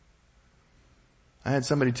 I had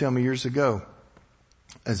somebody tell me years ago,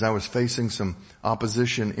 as I was facing some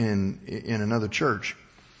opposition in another church,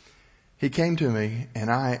 he came to me,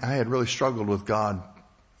 and I had really struggled with God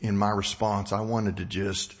in my response. I wanted to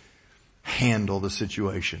just handle the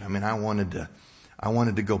situation. I mean, I wanted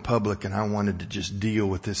to go public, and I wanted to just deal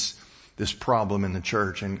with this problem in the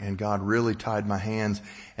church. And God really tied my hands,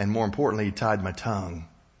 and more importantly, He tied my tongue.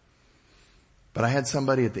 But I had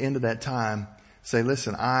somebody at the end of that time say,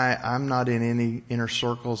 listen, I'm not in any inner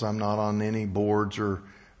circles. I'm not on any boards or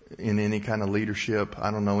in any kind of leadership. I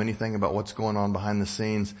don't know anything about what's going on behind the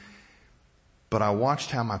scenes. But I watched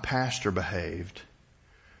how my pastor behaved,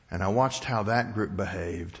 and I watched how that group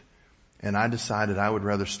behaved, and I decided I would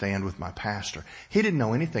rather stand with my pastor. He didn't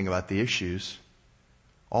know anything about the issues.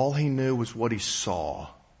 All he knew was what he saw.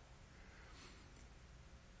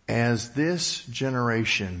 As this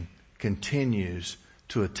generation continues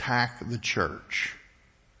to attack the church,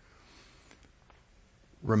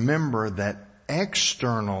 remember that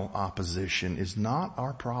external opposition is not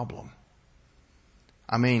our problem.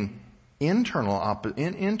 I mean, internal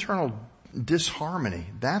disharmony,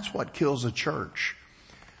 that's what kills a church.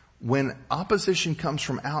 When opposition comes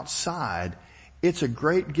from outside, it's a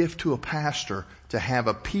great gift to a pastor to have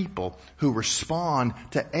a people who respond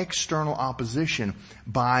to external opposition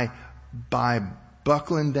by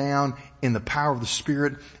buckling down in the power of the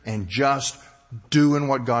Spirit and just doing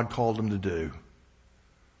what God called them to do.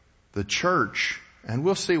 The church, and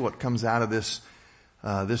we'll see what comes out of this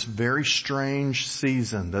very strange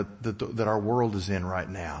season that our world is in right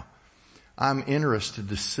now. I'm interested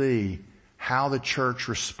to see how the church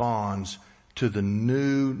responds to the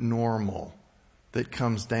new normal that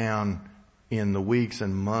comes down in the weeks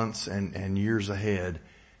and months and years ahead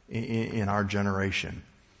in our generation.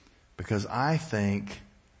 Because I think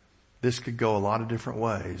this could go a lot of different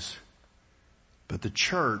ways. But the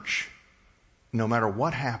church, no matter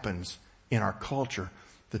what happens in our culture,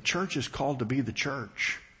 the church is called to be the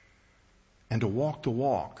church and to walk the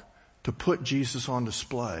walk, to put Jesus on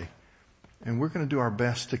display. And we're going to do our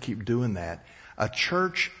best to keep doing that. A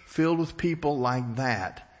church filled with people like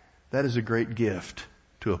that is a great gift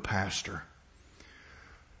to a pastor.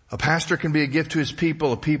 A pastor can be a gift to his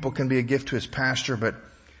people. A people can be a gift to his pastor. But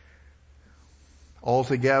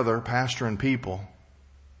altogether, pastor and people,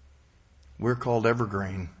 we're called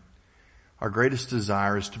Evergreen. Our greatest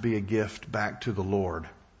desire is to be a gift back to the Lord.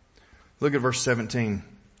 Look at verse 17.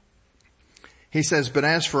 He says, "But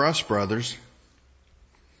as for us, brothers,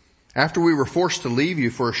 after we were forced to leave you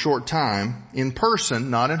for a short time, in person,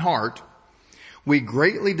 not in heart, we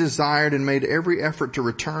greatly desired and made every effort to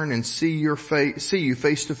return and see you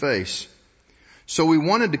face to face. So we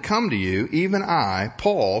wanted to come to you, even I,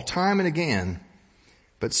 Paul, time and again.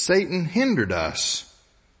 But Satan hindered us.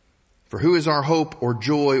 For who is our hope or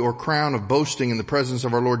joy or crown of boasting in the presence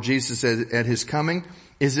of our Lord Jesus at his coming?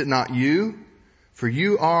 Is it not you? For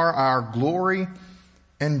you are our glory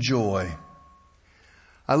and joy."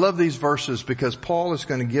 I love these verses because Paul is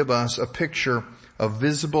going to give us a picture of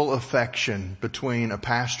visible affection between a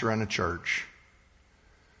pastor and a church.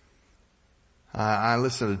 I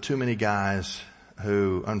listen to too many guys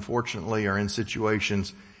who unfortunately are in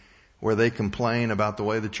situations where they complain about the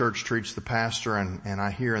way the church treats the pastor, and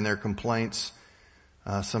I hear in their complaints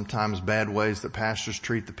sometimes bad ways that pastors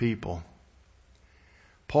treat the people.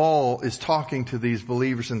 Paul is talking to these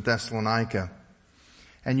believers in Thessalonica,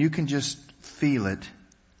 and you can just feel it.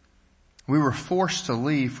 We were forced to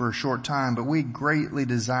leave for a short time, but we greatly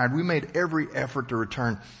desired. We made every effort to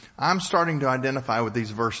return. I'm starting to identify with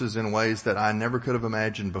these verses in ways that I never could have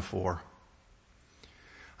imagined before.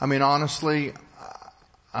 I mean, honestly,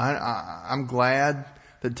 I'm glad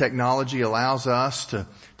that technology allows us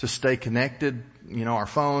to stay connected. You know, our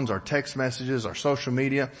phones, our text messages, our social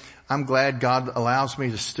media. I'm glad God allows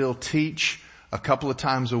me to still teach a couple of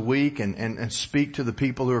times a week and speak to the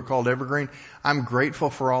people who are called Evergreen. I'm grateful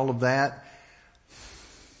for all of that.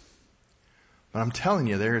 But I'm telling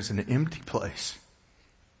you, there is an empty place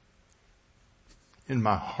in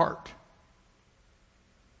my heart.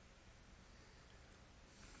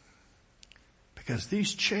 Because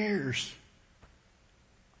these chairs,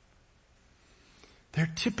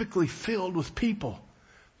 they're typically filled with people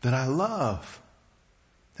that I love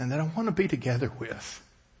and that I want to be together with.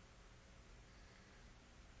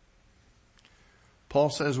 Paul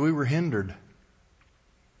says we were hindered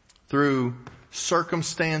through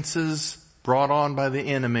circumstances brought on by the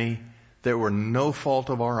enemy that were no fault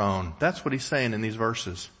of our own. That's what he's saying in these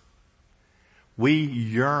verses. We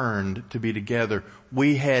yearned to be together.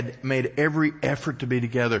 We had made every effort to be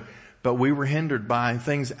together, but we were hindered by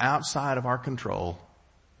things outside of our control.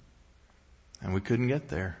 And we couldn't get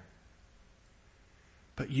there.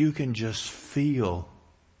 But you can just feel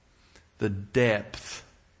the depth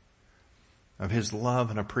of his love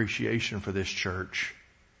and appreciation for this church.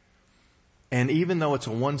 And even though it's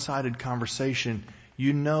a one-sided conversation,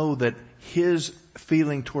 you know that his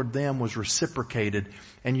feeling toward them was reciprocated,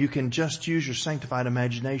 and you can just use your sanctified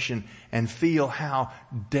imagination and feel how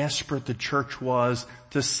desperate the church was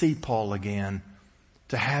to see Paul again,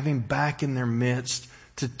 to have him back in their midst,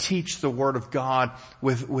 to teach the Word of God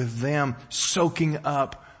with them soaking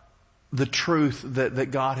up the truth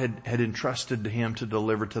that God had entrusted to him to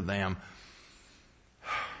deliver to them.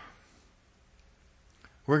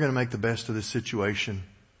 We're going to make the best of this situation.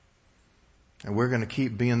 And we're going to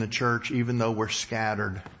keep being the church even though we're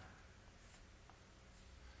scattered.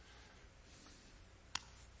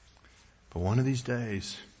 But one of these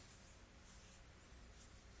days,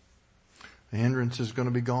 the hindrance is going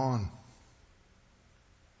to be gone.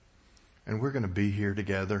 And we're going to be here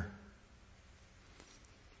together.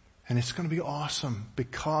 And it's going to be awesome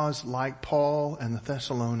because, like Paul and the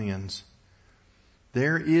Thessalonians,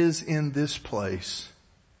 there is in this place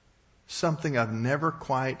something I've never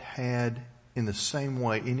quite had in the same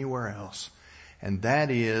way anywhere else. And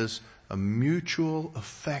that is a mutual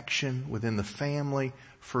affection within the family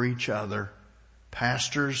for each other.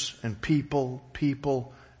 Pastors and people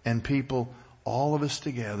and people, all of us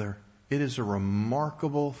together. It is a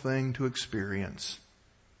remarkable thing to experience.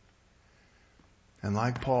 And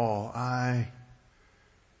like Paul, I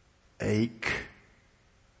ache.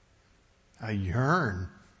 I yearn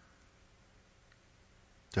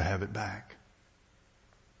to have it back.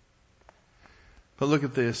 But look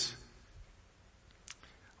at this.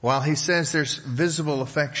 While he says there's visible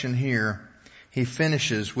affection here, he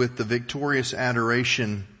finishes with the victorious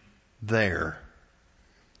adoration there.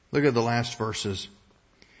 Look at the last verses.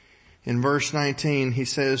 In verse 19, he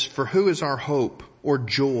says, "For who is our hope or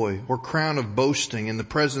joy or crown of boasting in the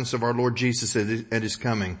presence of our Lord Jesus at his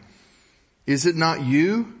coming? Is it not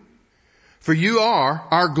you? For you are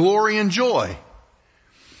our glory and joy."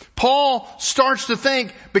 Paul starts to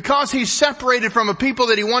think, because he's separated from a people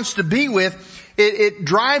that he wants to be with, it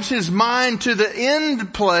drives his mind to the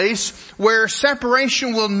end place where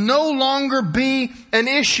separation will no longer be an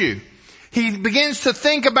issue. He begins to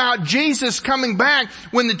think about Jesus coming back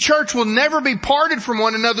when the church will never be parted from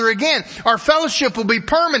one another again. Our fellowship will be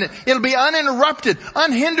permanent. It'll be uninterrupted,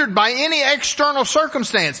 unhindered by any external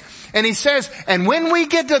circumstance. And he says, and when we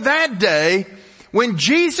get to that day, when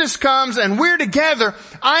Jesus comes and we're together,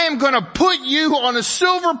 I am going to put you on a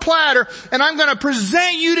silver platter and I'm going to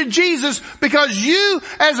present you to Jesus, because you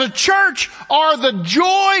as a church are the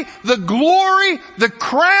joy, the glory, the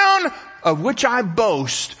crown of which I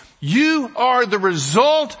boast. You are the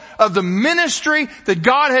result of the ministry that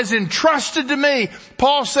God has entrusted to me.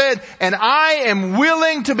 Paul said, and I am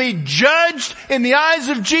willing to be judged in the eyes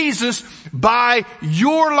of Jesus by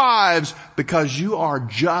your lives, because you are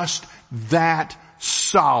just that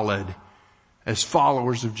solid as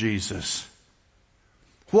followers of Jesus.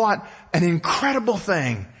 What an incredible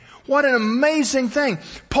thing. What an amazing thing.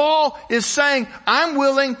 Paul is saying, I'm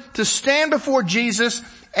willing to stand before Jesus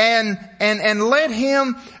and let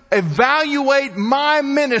him evaluate my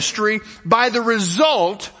ministry by the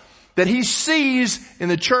result that he sees in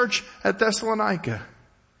the church at Thessalonica.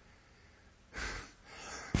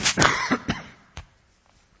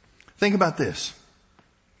 Think about this.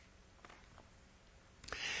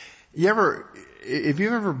 If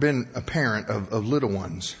you've ever been a parent of little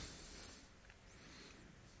ones,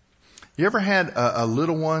 you ever had a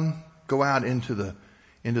little one go out into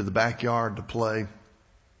the backyard to play,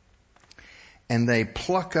 and they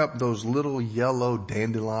pluck up those little yellow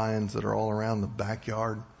dandelions that are all around the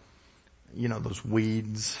backyard, you know, those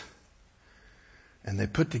weeds, and they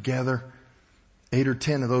put together 8 or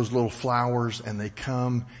 10 of those little flowers, and they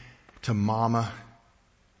come to mama,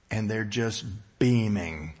 and they're just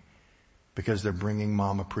beaming because they're bringing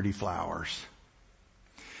mama pretty flowers.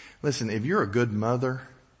 Listen, if you're a good mother,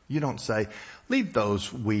 you don't say, leave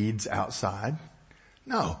those weeds outside.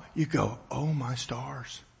 No, you go, oh my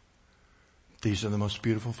stars. These are the most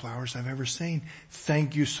beautiful flowers I've ever seen.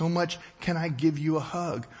 Thank you so much. Can I give you a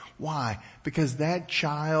hug? Why? Because that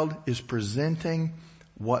child is presenting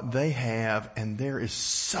what they have, and there is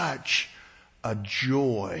such a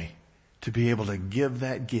joy to be able to give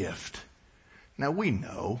that gift. Now we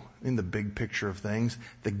know in the big picture of things,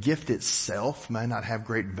 the gift itself may not have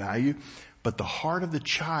great value, but the heart of the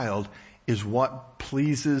child is what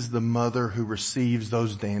pleases the mother who receives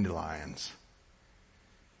those dandelions.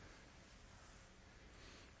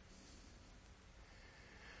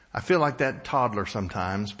 I feel like that toddler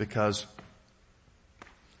sometimes, because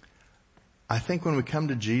I think when we come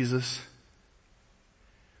to Jesus,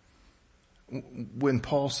 when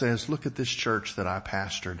Paul says, look at this church that I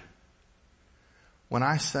pastored, when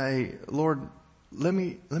I say, Lord, let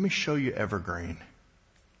me show you Evergreen.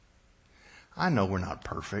 I know we're not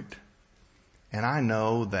perfect. And I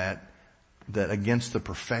know that against the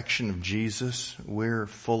perfection of Jesus, we're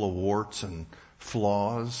full of warts and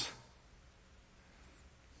flaws.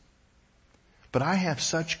 But I have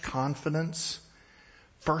such confidence,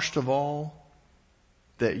 first of all,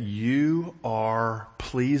 that you are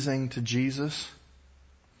pleasing to Jesus.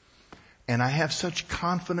 And I have such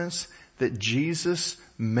confidence that Jesus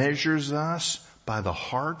measures us by the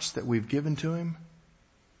hearts that we've given to him,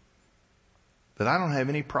 that I don't have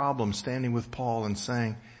any problem standing with Paul and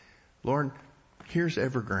saying, Lord, here's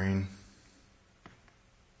Evergreen.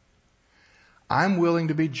 I'm willing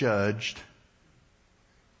to be judged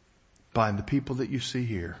by the people that you see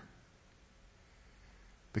here,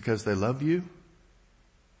 because they love you,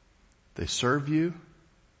 they serve you,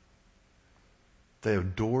 they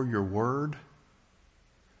adore your word,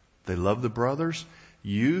 they love the brothers.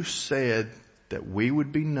 You said that we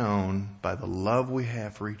would be known by the love we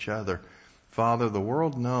have for each other. Father, the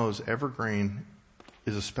world knows Evergreen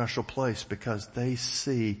is a special place because they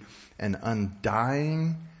see an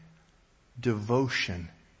undying devotion,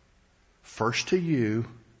 first to you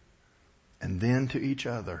and then to each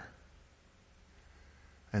other.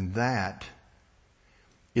 And that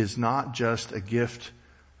is not just a gift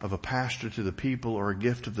of a pastor to the people or a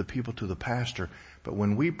gift of the people to the pastor, but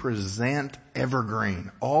when we present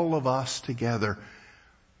Evergreen, all of us together,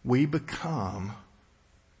 we become,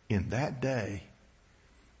 in that day,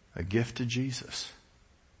 a gift to Jesus.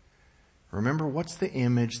 Remember, what's the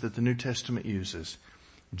image that the New Testament uses?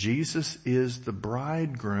 Jesus is the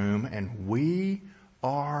bridegroom and we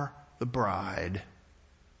are the bride.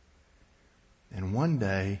 And one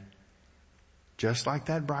day, just like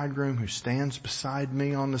that bridegroom who stands beside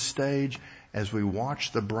me on the stage as we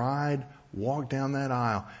watch the bride walk down that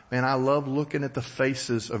aisle. Man, I love looking at the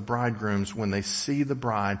faces of bridegrooms when they see the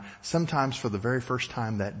bride, sometimes for the very first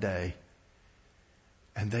time that day.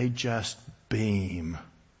 And they just beam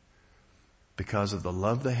because of the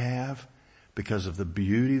love they have, because of the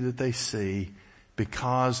beauty that they see,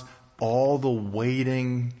 because all the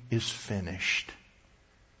waiting is finished.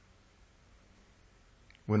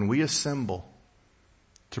 When we assemble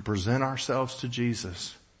to present ourselves to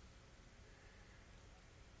Jesus,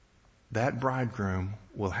 that bridegroom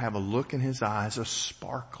will have a look in his eyes, a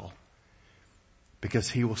sparkle,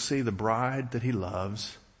 because he will see the bride that he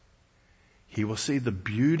loves. He will see the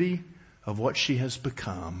beauty of what she has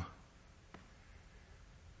become.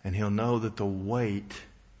 And he'll know that the wait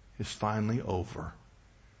is finally over.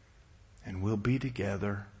 And we'll be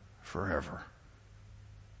together forever.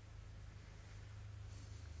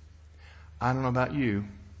 I don't know about you,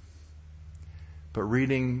 but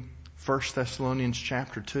reading 1 Thessalonians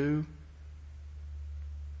chapter 2,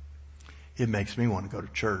 it makes me want to go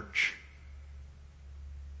to church.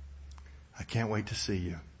 I can't wait to see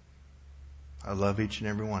you. I love each and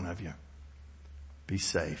every one of you. Be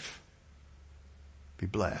safe. Be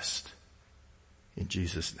blessed. In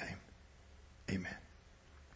Jesus' name, amen.